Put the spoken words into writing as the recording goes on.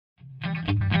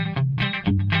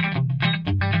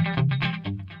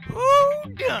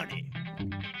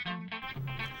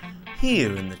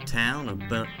Here in the town of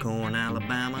Burnt Corn,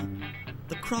 Alabama,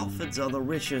 the Crawfords are the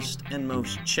richest and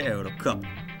most charitable couple.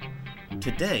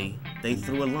 Today, they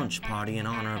threw a lunch party in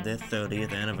honor of their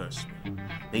 30th anniversary.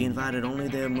 They invited only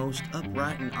their most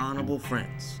upright and honorable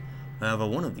friends. However,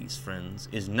 one of these friends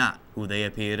is not who they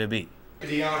appear to be.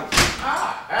 Howdy.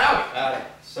 Howdy.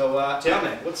 So, tell me,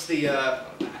 what's the, how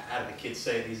do the kids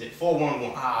say these?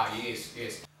 411?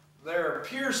 Yes. There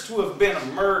appears to have been a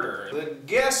murder. The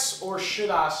guests, or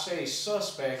should I say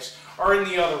suspects, are in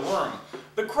the other room.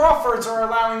 The Crawfords are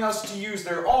allowing us to use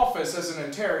their office as an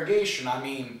interrogation. I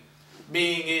mean,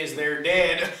 being is they're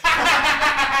dead.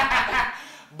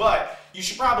 But you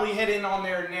should probably head in on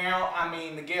there now. I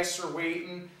mean, the guests are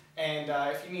waiting, and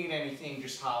if you need anything,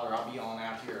 just holler. I'll be on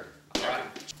out here. All right.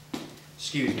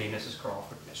 Excuse me, Mrs.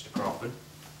 Crawford. Mr. Crawford.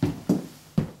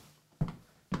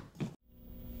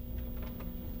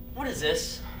 What is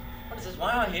this?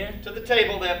 Why am I here? To the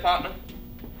table there, partner.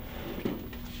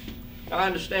 I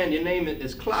understand your name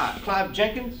is Clive. Clive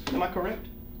Jenkins, am I correct?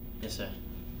 Yes, sir.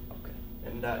 Okay.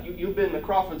 And you've been the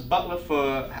Crawford's butler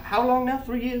for how long now?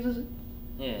 3 years, is it?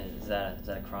 Yeah, is that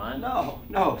a crime?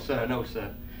 No, sir.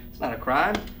 It's not a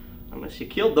crime, unless you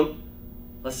killed them.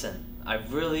 Listen, I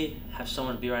really have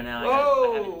someone to be right now.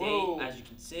 Whoa, I have a date, whoa. as you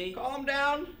can see. Calm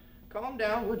down.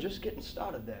 We're just getting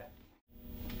started there.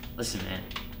 Listen, man,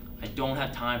 I don't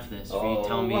have time for this. For you to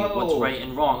tell me whoa. what's right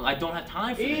and wrong. I don't have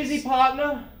time for this. Easy,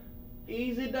 partner.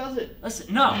 Easy does it.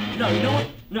 Listen, no, you know what?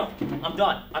 No, I'm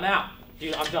done. I'm out.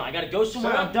 Dude, I'm done. I gotta go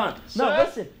somewhere. Sir? I'm done. Sir? No,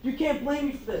 listen, you can't blame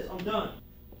me for this. I'm done.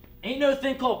 Ain't no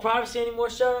thing called privacy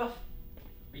anymore, Sheriff.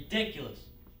 Ridiculous.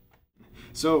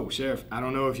 So, Sheriff, I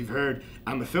don't know if you've heard,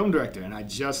 I'm a film director, and I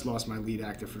just lost my lead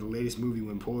actor for the latest movie,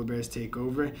 When Polar Bears Take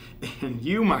Over, and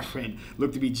you, my friend,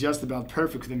 look to be just about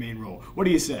perfect for the main role. What do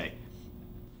you say?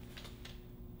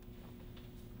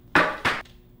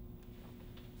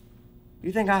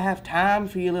 You think I have time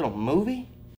for your little movie?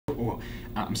 Oh,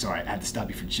 I'm sorry, I have to stop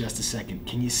you for just a second.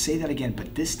 Can you say that again,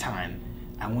 but this time,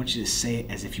 I want you to say it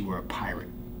as if you were a pirate.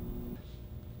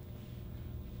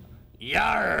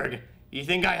 Yard! You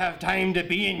think I have time to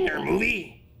be in your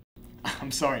movie?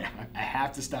 I'm sorry, I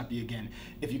have to stop you again.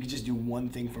 If you could just do one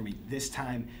thing for me. This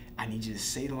time, I need you to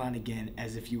say the line again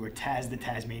as if you were Taz the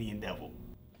Tasmanian Devil.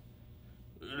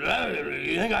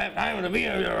 You think I have time to be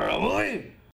in your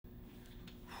movie?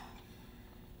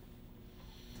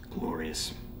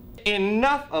 Glorious.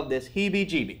 Enough of this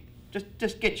heebie-jeebie.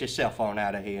 Just get yourself on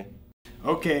out of here.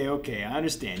 Okay, I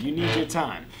understand. You need your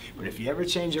time. But if you ever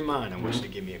change your mind, I want you to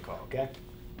give me a call, okay?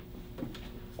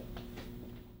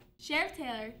 Sheriff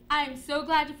Taylor, I am so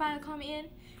glad you finally called me in.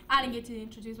 I didn't get to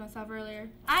introduce myself earlier.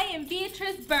 I am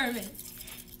Beatrice Berman,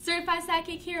 certified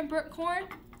sidekick here in Burnt Corn,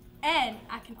 and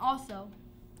I can also,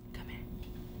 come here,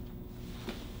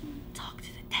 talk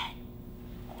to the dead.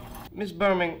 Miss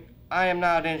Berman, I am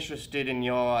not interested in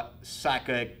your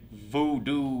psychic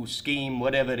voodoo scheme,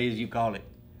 whatever it is you call it.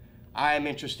 I am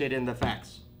interested in the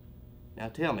facts. Now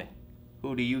tell me,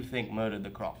 who do you think murdered the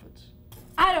Crawfords?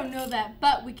 I don't know that,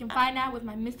 but we can find out with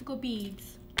my mystical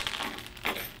beads.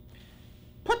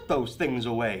 Put those things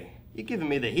away. You're giving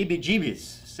me the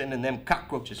heebie-jeebies, sending them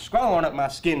cockroaches crawling up my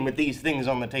skin with these things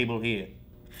on the table here.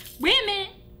 Wait a minute!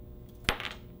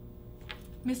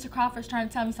 Mr. Crawford's trying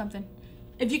to tell me something.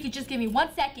 If you could just give me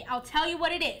 1 second, I'll tell you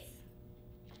what it is.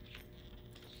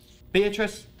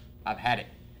 Beatrice, I've had it.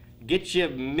 Get your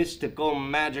mystical,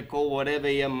 magical, whatever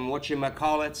you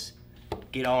whatchamacallits,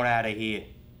 get on out of here.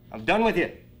 I'm done with you.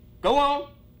 Go on,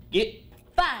 get.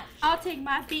 Fine, I'll take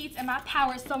my beads and my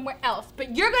power somewhere else,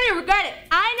 but you're gonna regret it.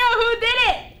 I know who did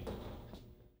it!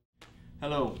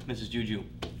 Hello, Mrs. Juju.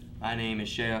 My name is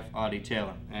Sheriff Artie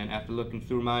Taylor, and after looking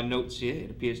through my notes here, it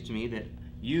appears to me that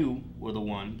you were the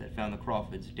one that found the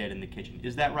Crawfords dead in the kitchen.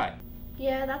 Is that right?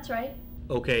 Yeah, that's right.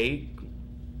 Okay.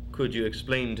 Could you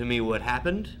explain to me what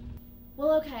happened?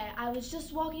 Well, okay, I was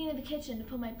just walking into the kitchen to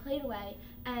put my plate away,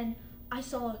 and I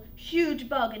saw a huge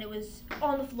bug, and it was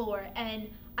on the floor, and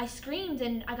I screamed,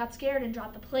 and I got scared and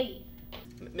dropped the plate.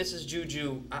 Mrs.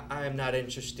 Juju, I am not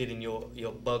interested in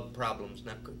your bug problems.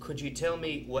 Now, could you tell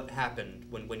me what happened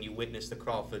when you witnessed the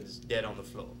Crawfords dead on the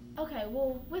floor? Okay,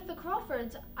 well, with the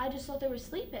Crawfords, I just thought they were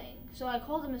sleeping, so I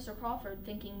called him Mr. Crawford,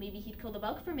 thinking maybe he'd kill the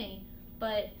bug for me,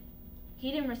 but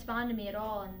he didn't respond to me at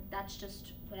all, and that's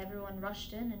just what everyone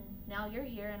rushed in, and now you're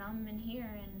here, and I'm in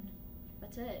here, and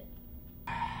that's it.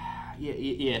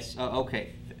 Yes,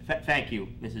 okay. Thank you,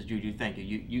 Mrs. Juju, thank you.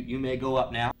 You may go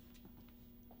up now.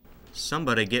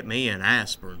 Somebody get me an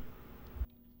aspirin.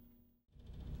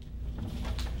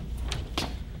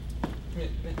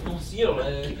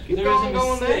 Monsieur, Keep there on is a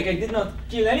going mistake. there. I did not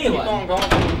kill anyone.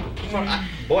 Keep on going.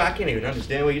 Boy, I can't even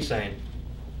understand what you're saying.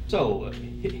 So,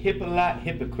 Hippolyte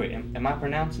Hypocrite, am I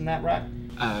pronouncing that right?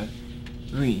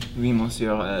 Oui,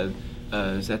 monsieur,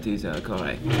 that is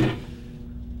correct.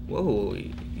 Whoa,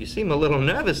 you seem a little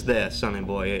nervous there, sonny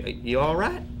boy. You all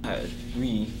right?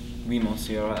 Oui,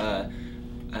 monsieur,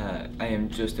 I am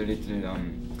just a little,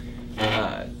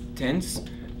 tense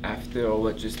after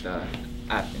what just,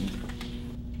 happened.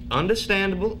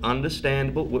 Understandable.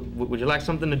 Would you like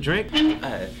something to drink?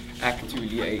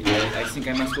 Actually, I think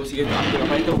I must go see a doctor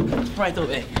right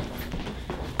away.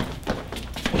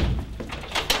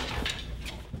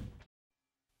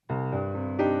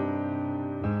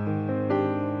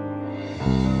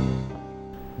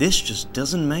 This just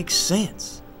doesn't make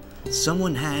sense.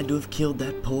 Someone had to have killed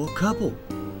that poor couple.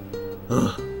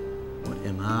 Ugh, what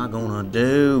am I gonna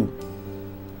do?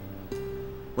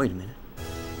 Wait a minute.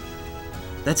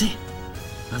 That's it.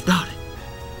 I've got it.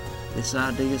 This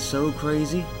idea is so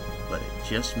crazy, but it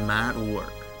just might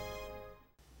work.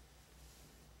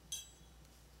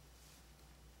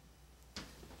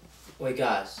 Wait,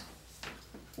 guys.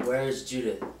 Where's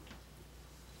Judith?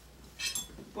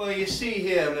 Well, you see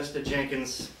here, Mr.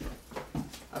 Jenkins,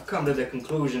 I've come to the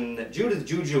conclusion that Judith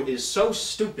Juju is so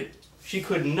stupid, she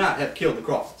could not have killed the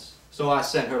Crawfords. So I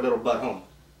sent her little butt home.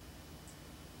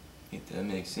 That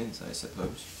makes sense, I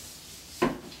suppose.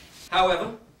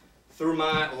 However, through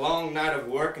my long night of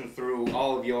work and through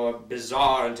all of your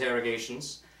bizarre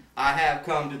interrogations, I have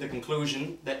come to the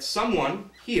conclusion that someone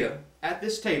here at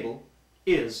this table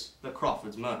is the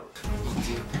Crawfords' murderer.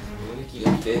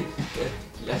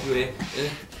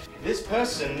 This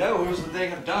person knows that they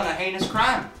have done a heinous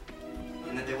crime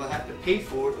and that they will have to pay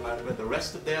for it for the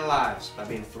rest of their lives by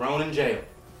being thrown in jail.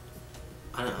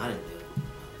 I didn't do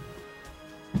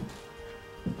it.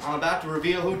 I'm about to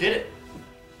reveal who did it.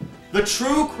 The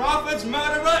true Crawfords'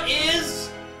 murderer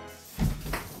is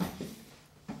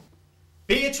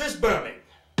Beatrice Burming.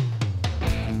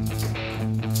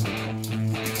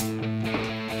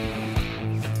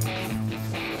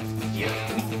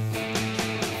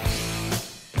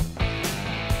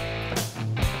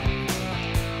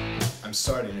 I'm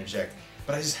sorry to interject,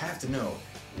 but I just have to know,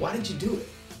 why did you do it?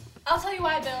 I'll tell you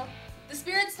why, Bill. The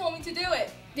spirits told me to do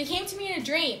it. They came to me in a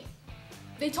dream.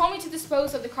 They told me to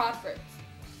dispose of the Crawfords.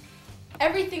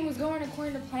 Everything was going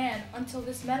according to plan until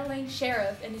this meddling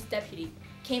sheriff and his deputy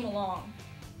came along.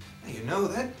 You know,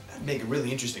 that'd make a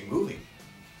really interesting movie.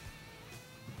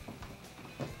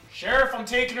 Sheriff, I'm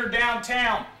taking her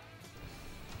downtown.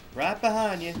 Right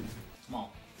behind you. Come on.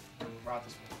 Right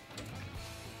this way.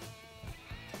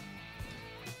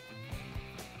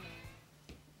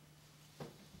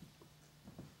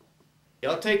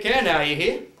 Y'all take care now, you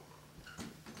hear?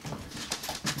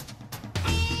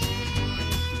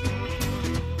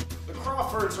 The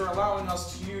Crawfords are allowing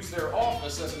us to use their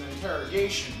office as an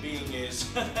interrogation, being is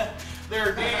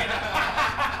they're dead.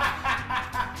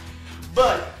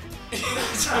 But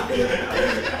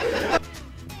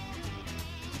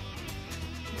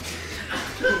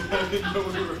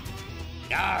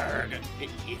Yarg!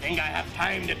 You think I have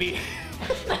time to be...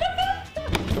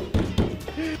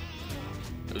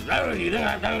 You think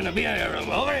I have time to be here?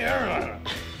 Over here!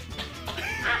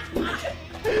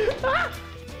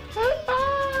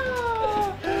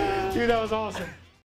 Dude, that was awesome.